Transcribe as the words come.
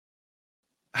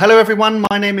Hello, everyone.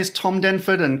 My name is Tom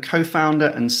Denford and co-founder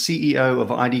and CEO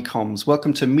of ID Comms.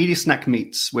 Welcome to Media Snack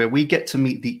Meets, where we get to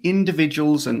meet the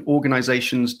individuals and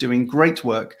organizations doing great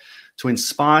work to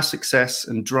inspire success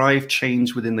and drive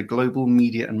change within the global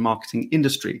media and marketing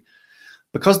industry.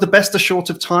 Because the best are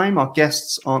short of time, our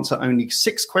guests answer only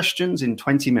 6 questions in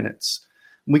 20 minutes.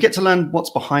 And we get to learn what's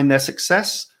behind their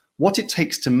success, what it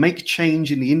takes to make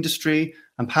change in the industry,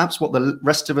 and perhaps what the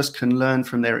rest of us can learn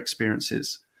from their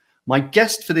experiences. My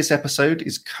guest for this episode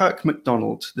is Kirk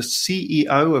McDonald, the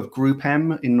CEO of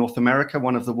GroupM in North America,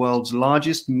 one of the world's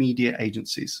largest media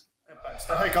agencies.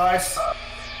 So, hey guys.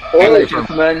 Hello,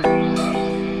 gentlemen.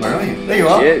 Where are you? There you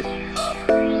are. Cheers.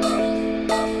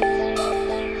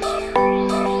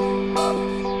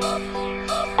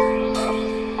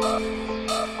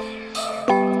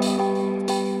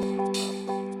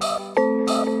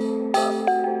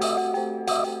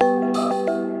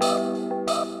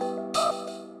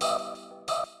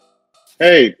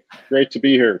 Hey, great to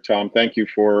be here, Tom. Thank you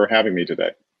for having me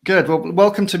today. Good. Well,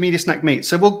 welcome to Media Snack Meet.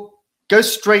 So we'll go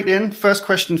straight in. First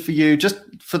question for you. Just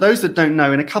for those that don't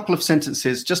know, in a couple of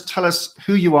sentences, just tell us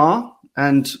who you are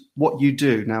and what you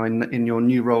do now in your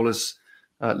new role as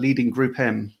leading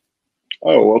GroupM.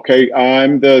 Oh, okay.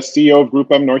 I'm the CEO of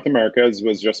GroupM North America, as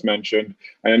was just mentioned.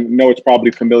 I know it's probably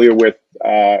familiar to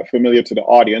the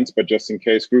audience, but just in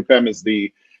case, GroupM is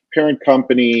the parent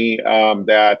company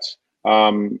that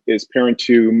is parent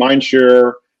to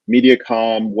Mindshare,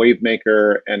 Mediacom,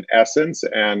 Wavemaker, and Essence,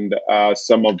 and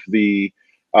some of the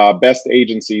best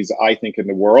agencies, I think, in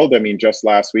the world. I mean, just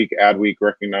last week, Adweek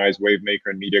recognized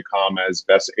Wavemaker and Mediacom as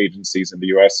best agencies in the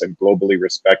US and globally,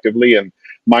 respectively. And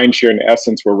Mindshare and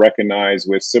Essence were recognized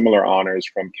with similar honors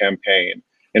from Campaign.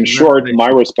 In short, my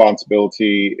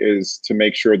responsibility is to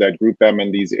make sure that GroupM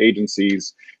and these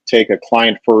agencies take a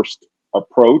client-first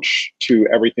approach to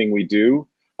everything we do.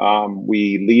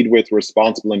 We lead with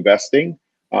responsible investing,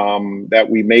 that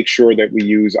we make sure that we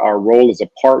use our role as a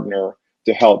partner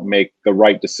to help make the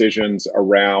right decisions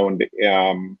around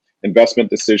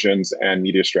investment decisions and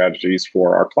media strategies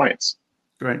for our clients.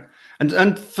 Great.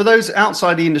 And for those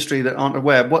outside the industry that aren't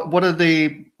aware, what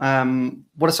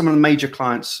are some of the major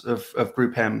clients of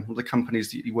GroupM, or the companies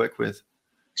that you work with?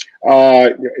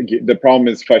 The problem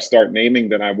is if I start naming,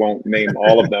 then I won't name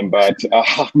all of them, but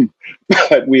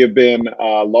we have been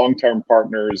long-term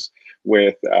partners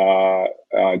with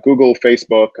Google,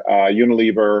 Facebook,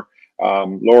 Unilever,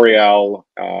 L'Oreal,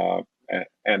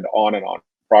 and on.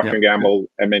 Procter & Gamble,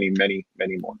 and many, many,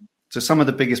 many more. So some of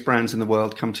the biggest brands in the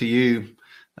world come to you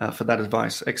for that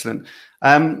advice. Excellent.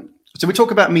 So we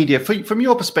talk about media. From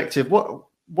your perspective,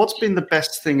 what's been the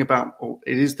best thing about, or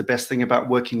it is the best thing about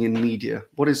working in media?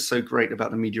 What is so great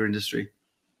about the media industry?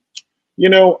 You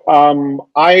know,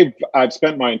 I've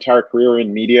spent my entire career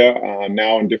in media,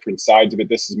 now on different sides of it.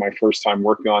 This is my first time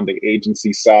working on the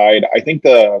agency side. I think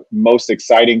the most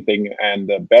exciting thing and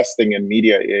the best thing in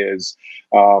media is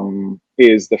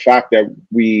the fact that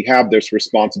we have this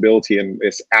responsibility and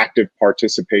this active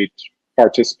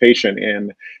participation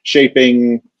in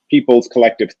shaping people's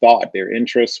collective thought, their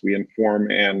interests. We inform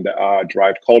and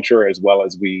drive culture, as well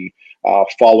as we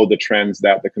follow the trends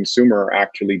that the consumer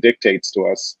actually dictates to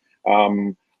us.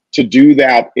 To do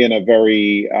that in a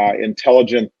very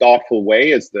intelligent, thoughtful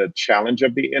way is the challenge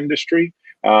of the industry.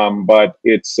 But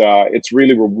it's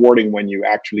really rewarding when you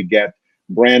actually get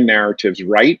brand narratives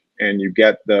right and you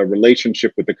get the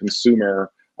relationship with the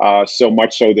consumer, so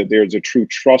much so that there's a true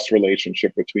trust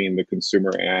relationship between the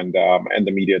consumer and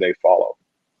the media they follow.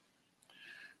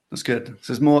 That's good.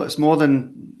 So it's more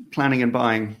than planning and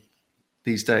buying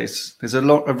these days. There's a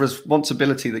lot of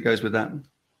responsibility that goes with that.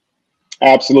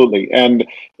 Absolutely. And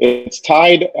it's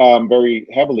tied very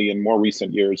heavily in more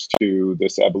recent years to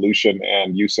this evolution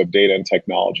and use of data and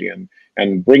technology.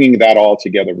 And bringing that all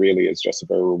together really is just a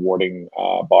very rewarding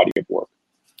body of work.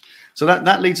 So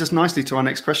that leads us nicely to our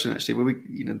next question, actually, where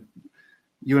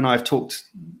you and I have talked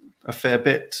a fair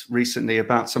bit recently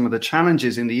about some of the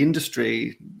challenges in the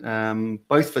industry,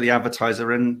 both for the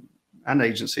advertiser and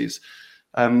agencies.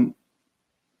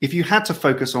 If you had to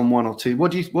focus on one or two, what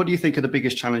do you think are the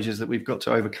biggest challenges that we've got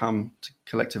to overcome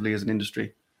collectively as an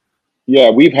industry?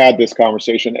 Yeah, we've had this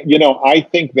conversation. You know, I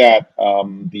think that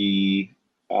the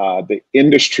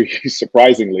industry,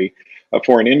 surprisingly,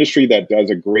 for an industry that does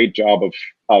a great job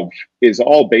of is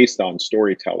all based on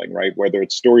storytelling, right? Whether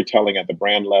it's storytelling at the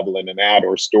brand level in an ad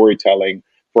or storytelling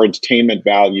for entertainment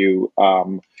value,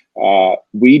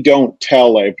 we don't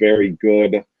tell a very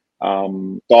good,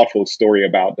 thoughtful story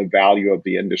about the value of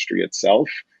the industry itself.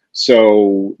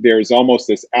 So there's almost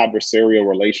this adversarial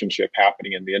relationship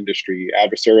happening in the industry,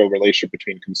 adversarial relationship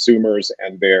between consumers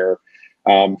and their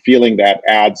feeling that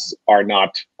ads are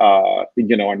not, are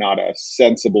not a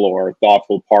sensible or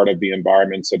thoughtful part of the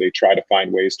environment. So they try to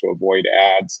find ways to avoid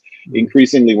ads.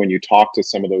 Increasingly, when you talk to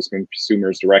some of those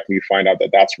consumers directly, you find out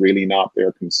that that's really not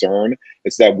their concern.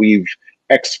 It's that we've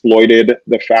exploited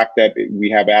the fact that we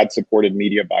have ad-supported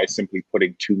media by simply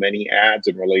putting too many ads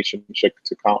in relationship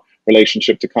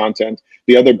to content.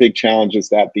 The other big challenge is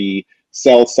that the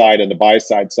sell side and the buy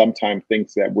side sometimes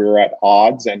thinks that we're at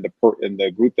odds, and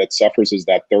the group that suffers is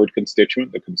that third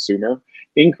constituent, the consumer.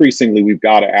 Increasingly, we've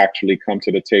got to actually come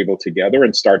to the table together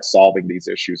and start solving these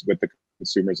issues with the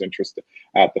consumer's interest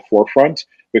at the forefront.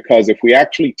 Because if we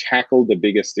actually tackle the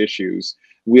biggest issues,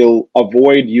 we'll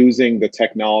avoid using the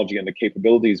technology and the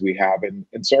capabilities we have in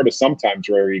sort of sometimes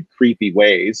very creepy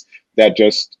ways that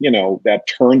just, that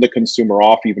turn the consumer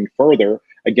off even further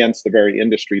against the very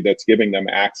industry that's giving them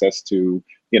access to,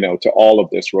 to all of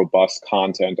this robust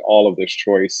content, all of this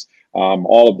choice,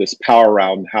 all of this power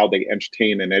around how they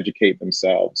entertain and educate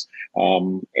themselves.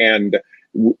 And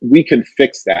we can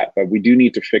fix that, but we do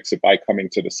need to fix it by coming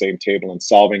to the same table and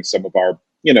solving some of our,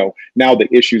 now the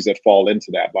issues that fall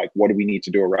into that, like what do we need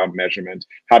to do around measurement?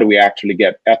 How do we actually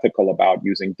get ethical about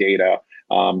using data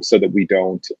so that we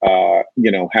don't,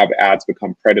 have ads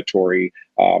become predatory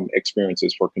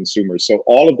experiences for consumers? So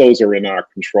all of those are within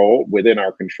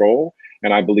our control.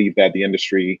 And I believe that the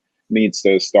industry needs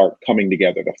to start coming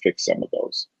together to fix some of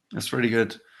those. That's really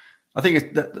good. I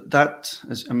think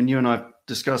you and I have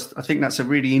discussed, I think that's a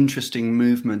really interesting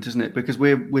movement, isn't it? Because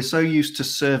we're so used to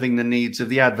serving the needs of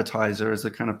the advertiser as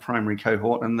the kind of primary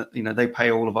cohort, and that, they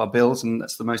pay all of our bills, and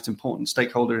that's the most important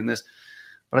stakeholder in this.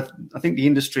 But I think the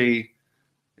industry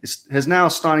has now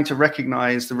starting to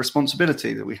recognize the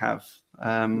responsibility that we have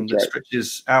that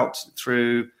stretches out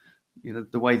through,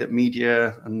 the way that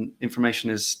media and information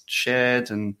is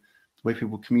shared and the way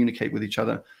people communicate with each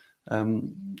other.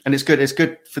 And it's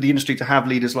good for the industry to have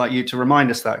leaders like you to remind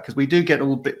us that, because we do get a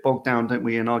little bit bogged down, don't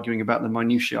we, in arguing about the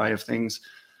minutiae of things.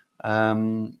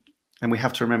 And we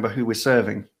have to remember who we're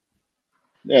serving.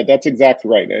 Yeah, that's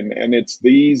exactly right. And it's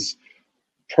these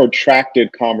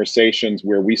protracted conversations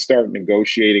where we start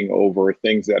negotiating over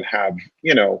things that have,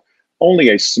 only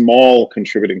a small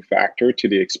contributing factor to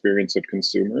the experience of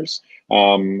consumers.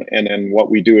 And then what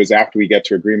we do is, after we get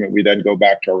to agreement, we then go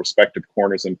back to our respective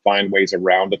corners and find ways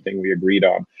around the thing we agreed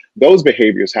on. Those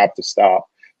behaviors have to stop.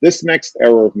 This next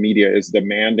era of media is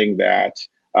demanding that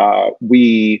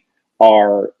we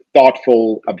are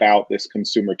thoughtful about this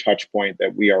consumer touch point,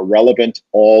 that we are relevant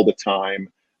all the time,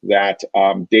 that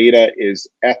data is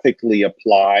ethically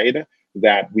applied,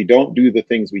 that we don't do the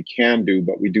things we can do,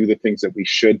 but we do the things that we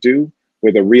should do,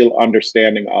 with a real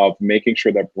understanding of making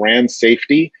sure that brand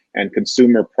safety and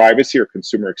consumer privacy or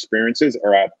consumer experiences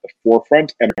are at the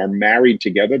forefront and are married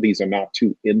together. These are not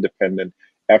two independent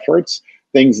efforts.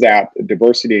 Things that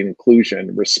diversity and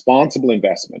inclusion, responsible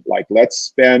investment, like let's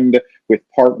spend with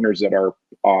partners that are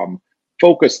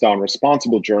focused on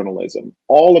responsible journalism.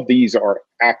 All of these are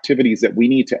activities that we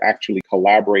need to actually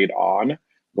collaborate on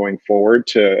going forward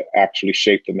to actually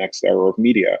shape the next era of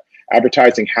media.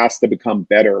 Advertising has to become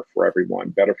better for everyone,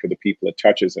 better for the people it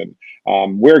touches. And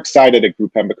we're excited at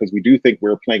GroupM because we do think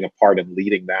we're playing a part in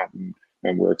leading that.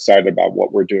 And we're excited about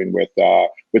what we're doing with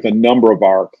a number of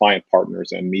our client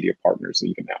partners and media partners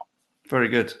even now. Very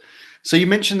good. So you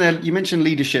mentioned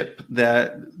leadership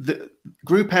there. The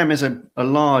GroupM is a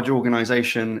large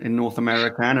organization in North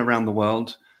America and around the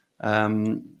world.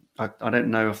 I don't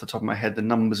know off the top of my head the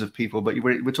numbers of people, but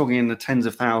we're talking in the tens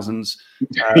of thousands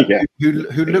who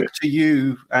look to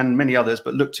you, and many others,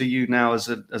 but look to you now as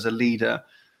a leader.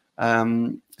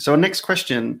 So our next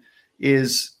question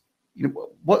is,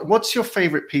 what's your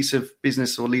favorite piece of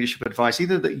business or leadership advice,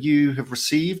 either that you have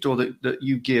received or that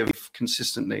you give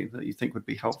consistently, that you think would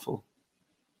be helpful?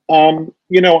 I'm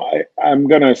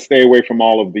going to stay away from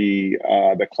all of the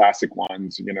classic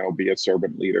ones, be a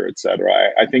servant leader, et cetera.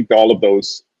 I think all of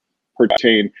those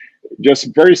pertain.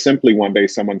 Just very simply, one day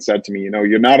someone said to me,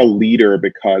 you're not a leader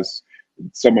because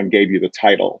someone gave you the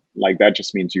title. Like, that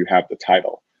just means you have the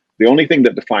title. The only thing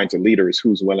that defines a leader is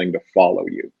who's willing to follow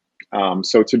you.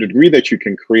 So to the degree that you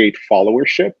can create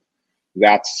followership,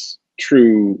 that's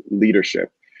true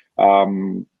leadership.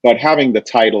 But having the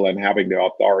title and having the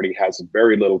authority has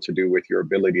very little to do with your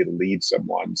ability to lead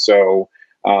someone. So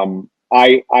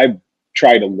I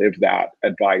try to live that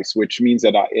advice, which means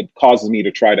that it causes me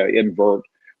to try to invert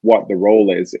what the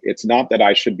role is. It's not that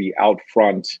I should be out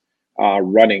front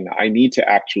running. I need to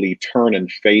actually turn and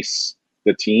face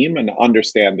the team and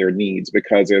understand their needs,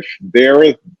 because if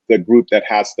they're the group that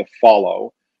has to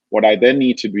follow, what I then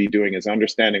need to be doing is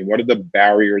understanding what are the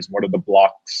barriers, what are the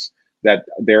blocks that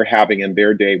they're having in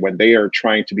their day when they are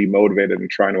trying to be motivated and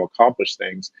trying to accomplish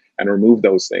things, and remove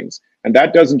those things. And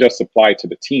that doesn't just apply to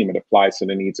the team, it applies to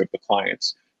the needs of the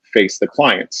clients. Face the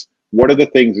clients. What are the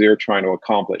things they're trying to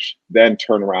accomplish? Then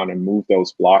turn around and move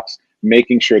those blocks,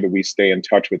 making sure that we stay in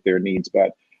touch with their needs.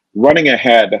 But running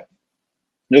ahead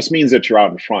just means that you're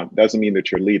out in front. Doesn't mean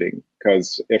that you're leading,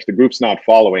 because if the group's not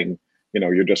following,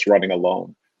 you're just running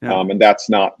alone. Yeah. And that's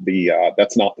not the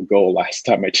goal. Last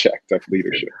time I checked of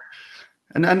leadership.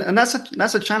 And that's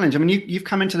a challenge. I mean, you've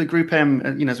come into the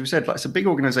GroupM, as we said, like, it's a big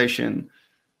organization.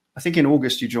 I think in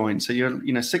August you joined, so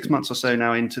you're 6 months or so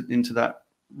now into that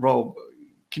role.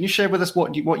 Can you share with us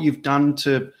what you've done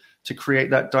to create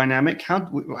that dynamic?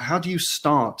 How do you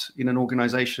start in an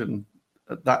organization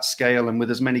at that scale and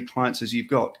with as many clients as you've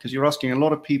got? Because you're asking a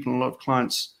lot of people and a lot of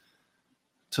clients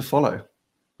to follow.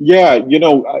 Yeah,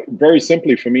 very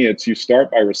simply for me, it's you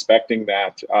start by respecting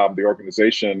that the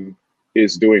organization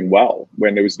is doing well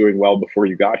when it was doing well before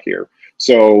you got here.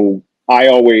 So I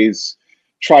always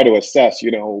try to assess,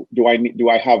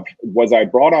 was I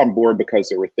brought on board because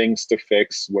there were things to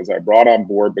fix? Was I brought on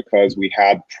board because we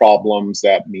had problems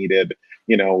that needed,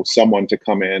 someone to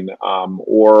come in?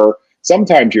 Or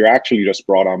sometimes you're actually just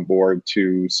brought on board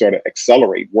to sort of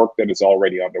accelerate work that is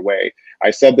already underway. I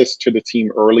said this to the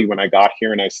team early when I got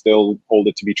here, and I still hold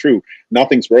it to be true.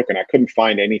 Nothing's broken. I couldn't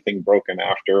find anything broken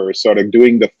after sort of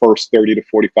doing the first 30 to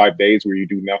 45 days where you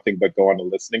do nothing but go on a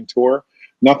listening tour.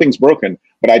 Nothing's broken.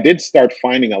 But I did start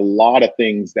finding a lot of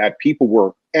things that people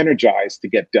were energized to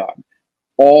get done.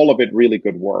 All of it really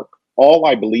good work. All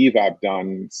I believe I've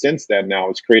done since then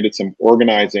now is created some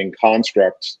organizing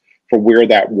constructs for where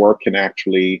that work can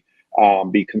actually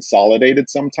be consolidated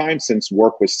sometimes. Since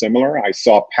work was similar, I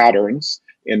saw patterns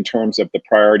in terms of the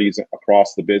priorities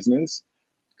across the business,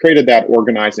 created that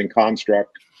organizing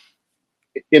construct,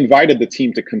 invited the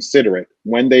team to consider it.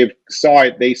 When they saw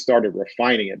it, they started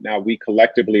refining it. Now we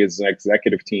collectively as an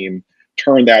executive team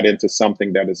turn that into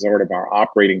something that is sort of our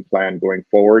operating plan going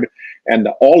forward. And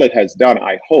all it has done,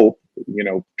 I hope,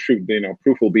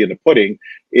 proof will be in the pudding,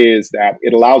 is that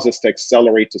it allows us to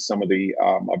accelerate to some of the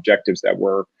objectives that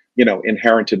were,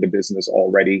 inherent in the business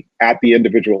already at the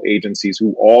individual agencies,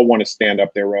 who all want to stand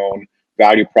up their own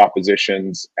value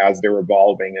propositions as they're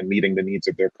evolving and meeting the needs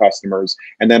of their customers.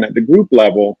 And then at the group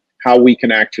level, how we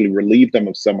can actually relieve them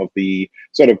of some of the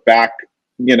sort of back,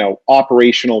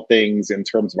 operational things in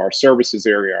terms of our services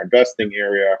area, our investing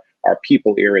area, our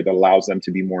people area, that allows them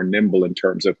to be more nimble in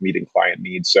terms of meeting client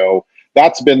needs. So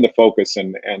that's been the focus,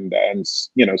 and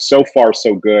so far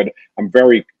so good. I'm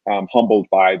very humbled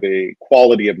by the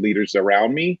quality of leaders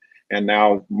around me, and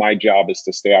now my job is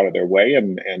to stay out of their way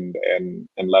and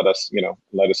let us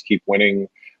keep winning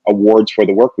awards for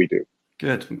the work we do.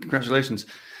 Good, congratulations.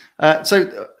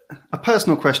 So a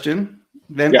personal question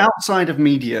then. Yeah. Outside of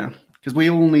media, because we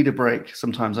all need a break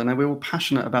sometimes. I know we're all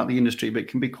passionate about the industry, but it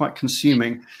can be quite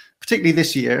consuming, particularly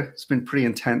this year. It's been pretty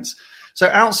intense. So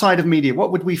outside of media,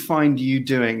 what would we find you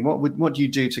doing? What do you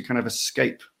do to kind of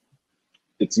escape?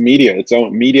 It's media. It's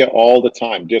media all the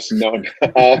time. Just know.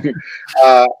 I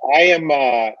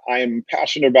am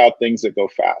passionate about things that go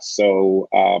fast. So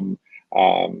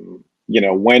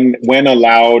when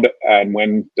allowed and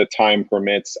when the time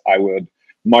permits, I would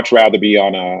much rather be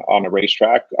on a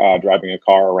racetrack, driving a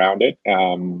car around it.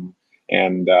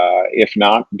 And if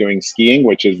not, doing skiing,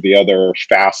 which is the other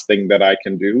fast thing that I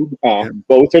can do.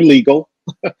 Both are legal.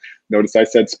 Notice I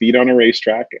said speed on a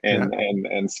racetrack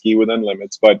and ski within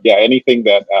limits. But yeah, anything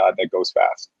that goes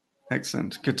fast.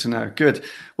 Excellent. Good to know. Good.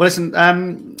 Well, listen.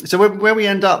 So where we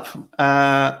end up,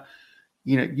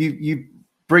 you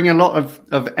bring a lot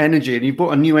of energy, and you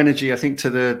brought a new energy, I think, to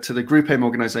the GroupM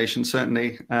organization,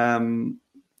 certainly. And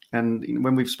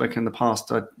when we've spoken in the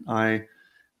past, I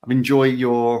enjoy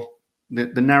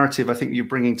the narrative I think you're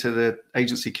bringing to the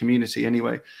agency community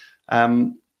anyway.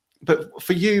 But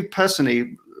for you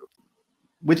personally,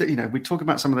 we talk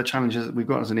about some of the challenges that we've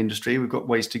got as an industry. We've got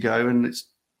ways to go, and it's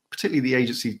particularly the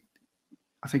agency,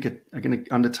 I think, are going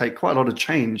to undertake quite a lot of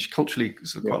change culturally.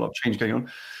 There's quite a lot of change going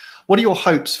on. What are your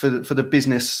hopes for the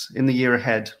business in the year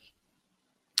ahead?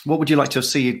 What would you like to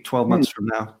see 12 months from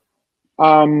now?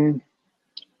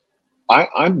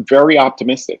 I'm very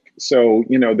optimistic. So,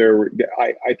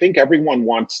 I think everyone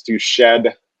wants to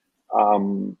shed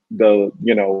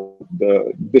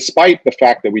despite the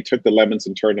fact that we took the lemons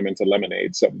and turned them into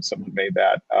lemonade. Someone made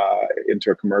that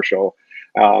into a commercial.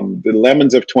 The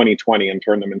lemons of 2020 and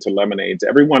turned them into lemonades.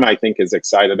 Everyone, I think, is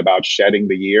excited about shedding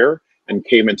the year and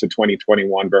came into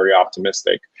 2021 very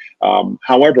optimistic.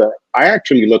 However, I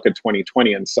actually look at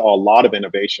 2020 and saw a lot of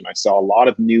innovation. I saw a lot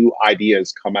of new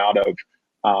ideas come out of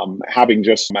having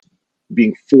just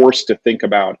being forced to think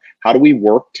about how do we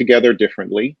work together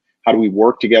differently? How do we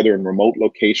work together in remote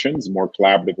locations, more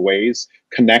collaborative ways,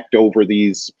 connect over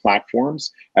these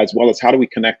platforms, as well as how do we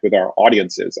connect with our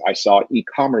audiences? I saw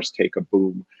e-commerce take a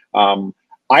boom.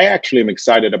 I actually am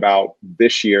excited about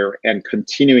this year and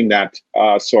continuing that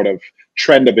sort of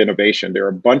trend of innovation. There are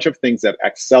a bunch of things that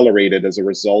accelerated as a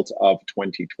result of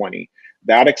 2020.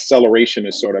 That acceleration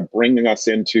is sort of bringing us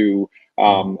into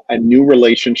a new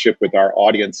relationship with our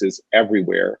audiences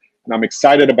everywhere. And I'm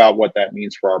excited about what that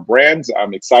means for our brands.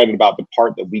 I'm excited about the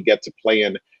part that we get to play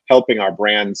in helping our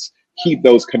brands keep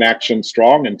those connections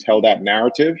strong and tell that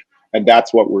narrative. And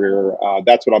that's what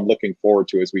that's what I'm looking forward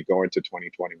to as we go into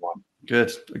 2021.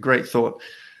 Good. A great thought.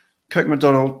 Kirk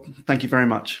McDonald, thank you very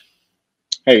much.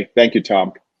 Hey, thank you,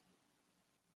 Tom.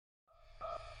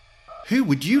 Who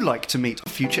would you like to meet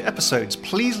on future episodes?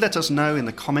 Please let us know in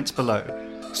the comments below.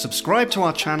 Subscribe to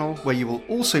our channel, where you will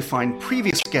also find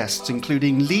previous guests,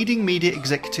 including leading media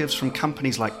executives from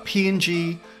companies like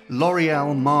P&G,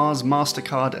 L'Oreal, Mars,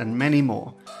 MasterCard, and many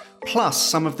more. Plus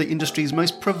some of the industry's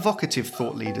most provocative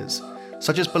thought leaders,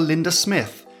 such as Belinda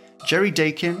Smith, Jerry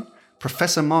Dakin,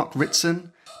 Professor Mark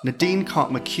Ritson, Nadine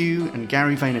Karp-McHugh, and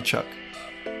Gary Vaynerchuk.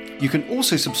 You can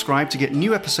also subscribe to get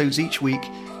new episodes each week,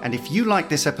 and if you like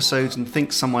this episode and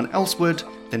think someone else would,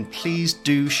 then please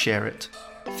do share it.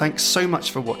 Thanks so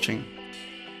much for watching.